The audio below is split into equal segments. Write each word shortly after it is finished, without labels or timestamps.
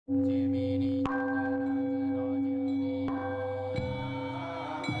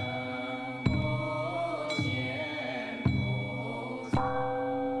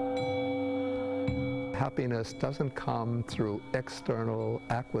Happiness doesn't come through external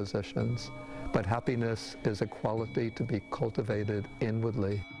acquisitions, but happiness is a quality to be cultivated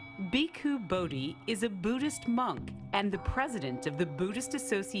inwardly. Bhikkhu Bodhi is a Buddhist monk and the president of the Buddhist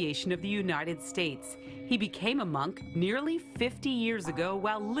Association of the United States. He became a monk nearly 50 years ago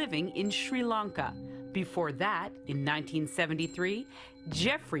while living in Sri Lanka. Before that, in 1973,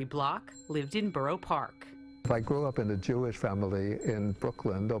 Jeffery Block lived in Borough Park. I grew up in a Jewish family in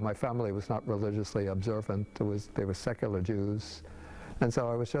Brooklyn, though my family was not religiously observant. They were secular Jews. And so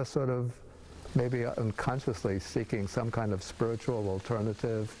I was just sort of maybe unconsciously seeking some kind of spiritual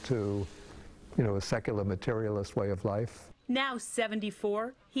alternative to, a secular materialist way of life. Now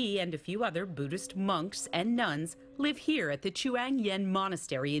 74, he and a few other Buddhist monks and nuns live here at the Chuang Yen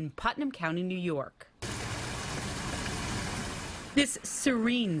Monastery in Putnam County, New York. This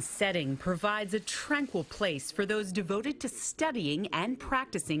serene setting provides a tranquil place for those devoted to studying and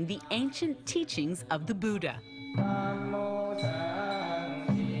practicing the ancient teachings of the Buddha.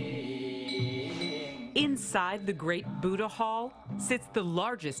 Inside the great Buddha Hall sits the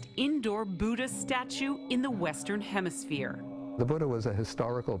largest indoor Buddha statue in the Western Hemisphere. The Buddha was a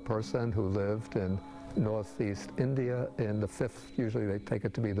historical person who lived in northeast India in the usually they take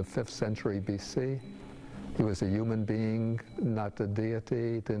it to be the 5th century BC. He was a human being, not a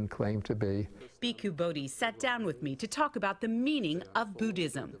deity, didn't claim to be. Bhikkhu Bodhi sat down with me to talk about the meaning of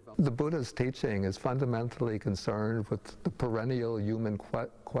Buddhism. The Buddha's teaching is fundamentally concerned with the perennial human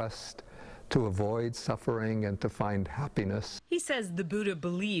quest to avoid suffering and to find happiness. He says the Buddha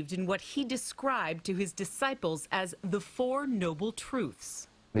believed in what he described to his disciples as the Four Noble Truths.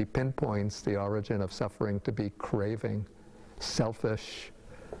 He pinpoints the origin of suffering to be craving, selfish,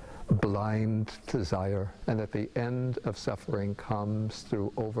 blind desire, and at the end of suffering comes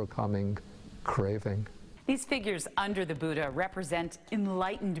through overcoming craving. These figures under the Buddha represent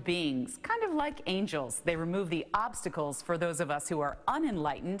enlightened beings, kind of like angels. They remove the obstacles for those of us who are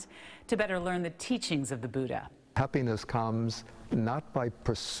unenlightened to better learn the teachings of the Buddha. Happiness comes not by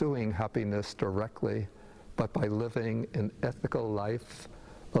pursuing happiness directly, but by living an ethical life,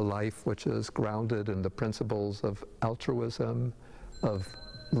 a life which is grounded in the principles of altruism, of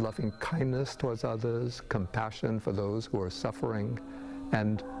loving kindness towards others, compassion for those who are suffering,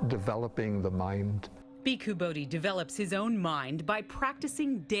 and developing the mind. Bhikkhu Bodhi develops his own mind by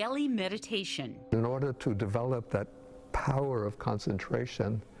practicing daily meditation. In order to develop that power of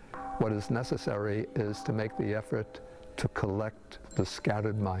concentration, what is necessary is to make the effort to collect the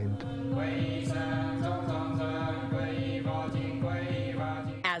scattered mind.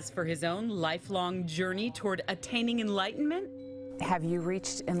 As for his own lifelong journey toward attaining enlightenment, have you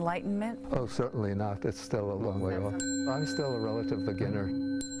reached enlightenment? Oh, certainly not. It's still a long way off. I'm still a relative beginner.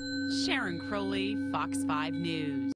 Sharon Crowley, Fox 5 News.